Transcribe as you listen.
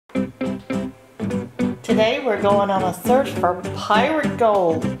Today we're going on a search for pirate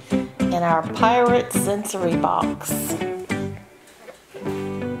gold in our pirate sensory box.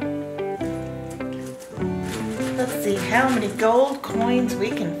 Let's see how many gold coins we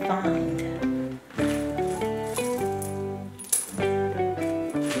can find.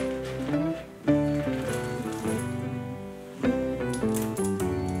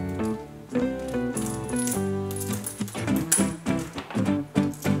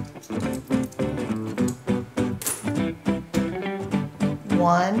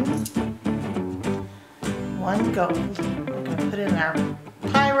 One gold. We're going to put in our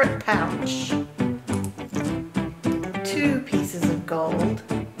pirate pouch. 2 pieces of gold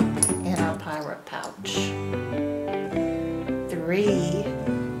in our pirate pouch. 3.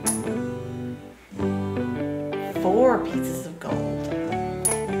 4 pieces of gold.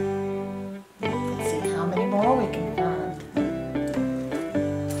 Let's see how many more we can find.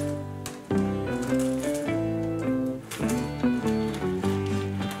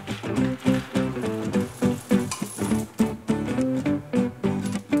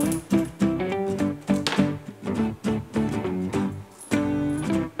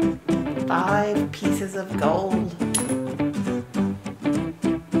 5 pieces of gold.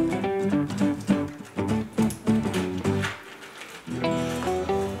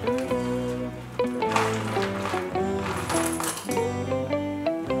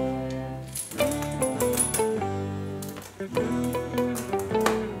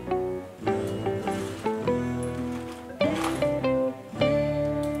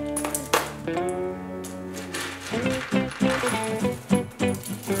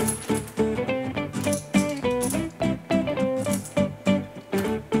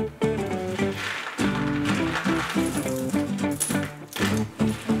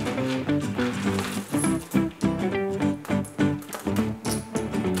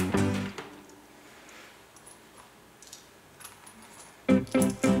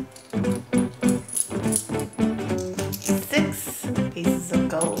 6 pieces of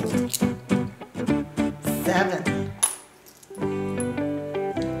gold. 7.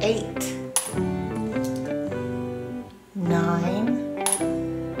 8. 9.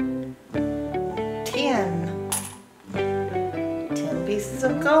 10. 10 pieces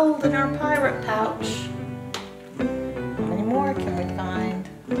of gold in our pirate pouch. How many more can we find?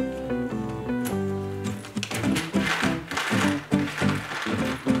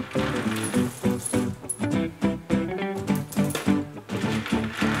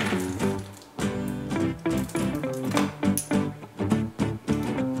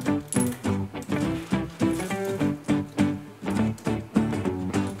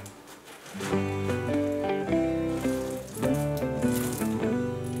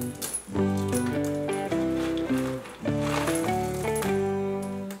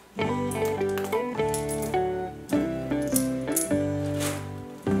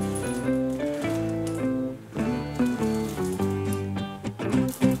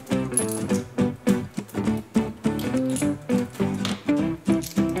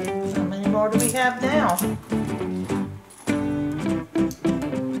 What do we have now?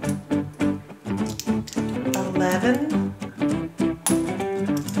 11,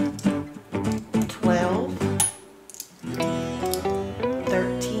 12,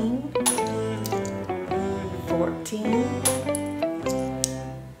 13, 14,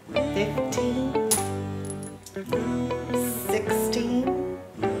 15, 16,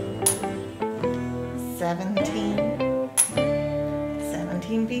 17,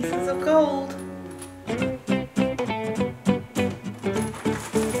 17 pieces of gold.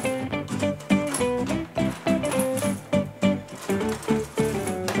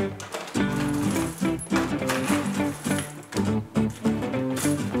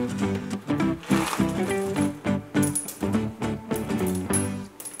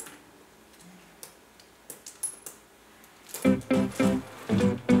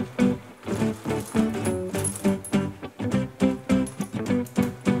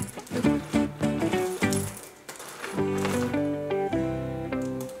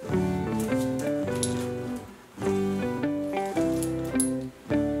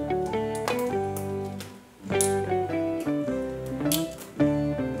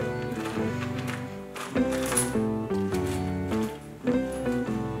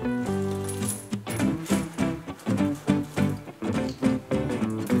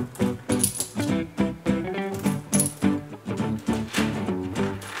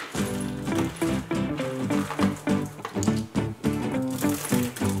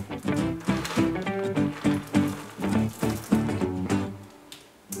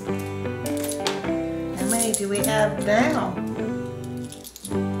 do we have now?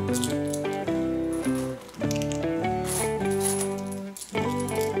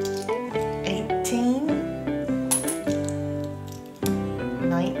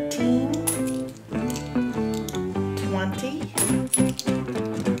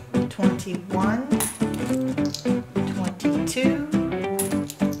 21, 22,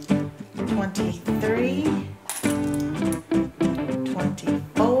 23,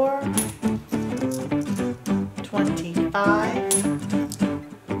 24,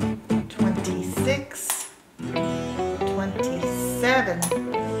 25, 26, 27.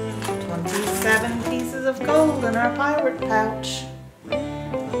 27 pieces of gold in our pirate pouch.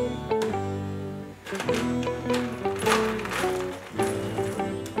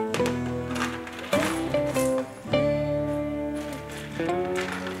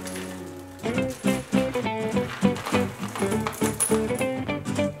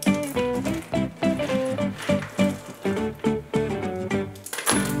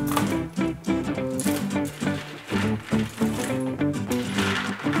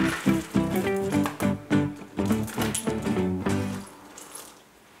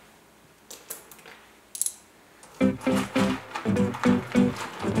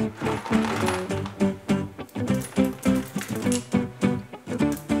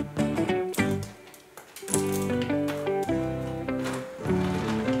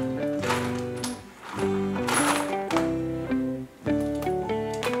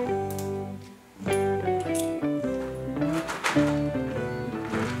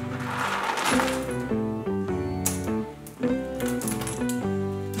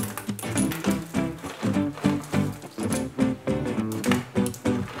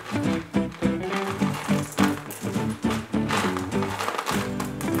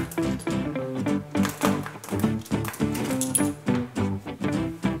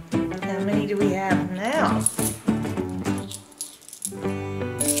 How many do we have now?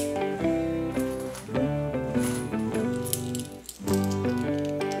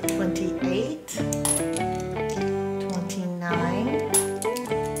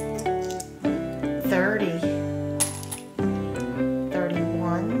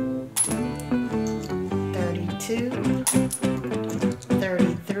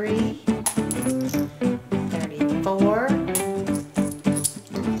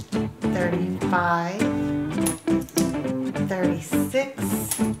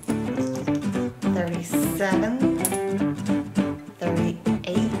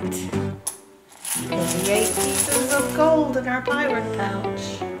 Pieces of gold in our pirate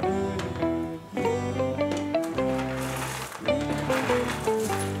pouch.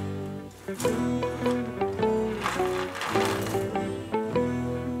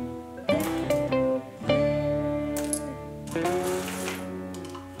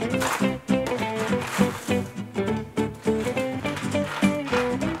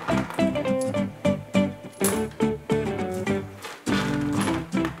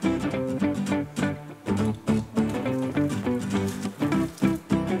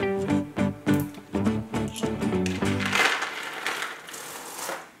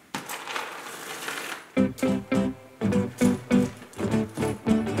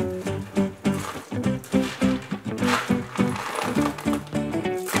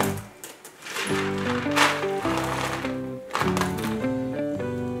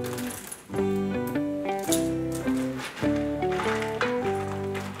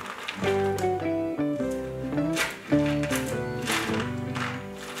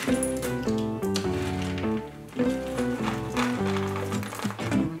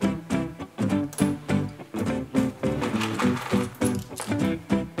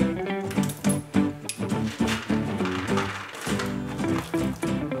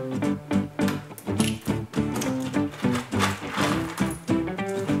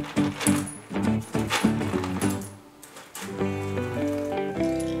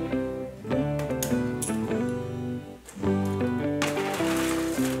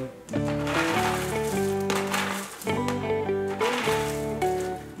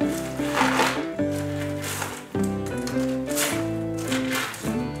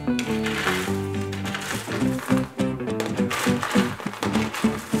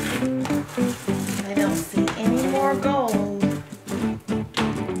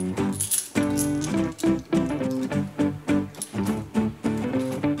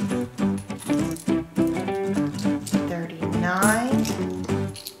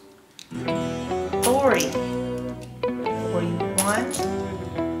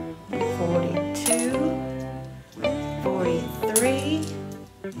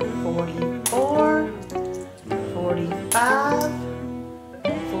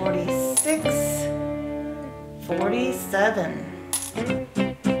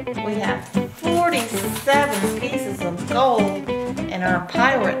 We have 47 pieces of gold in our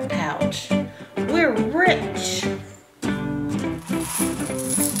pirate pouch. We're rich.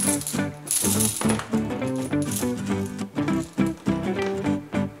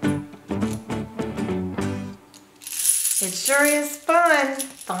 It sure is fun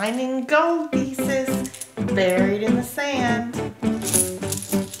finding gold pieces buried in the sand.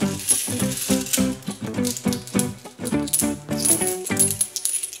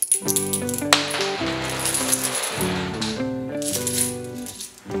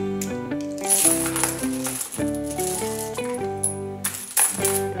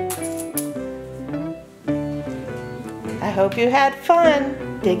 I hope you had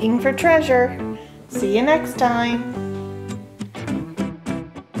fun digging for treasure. See you next time.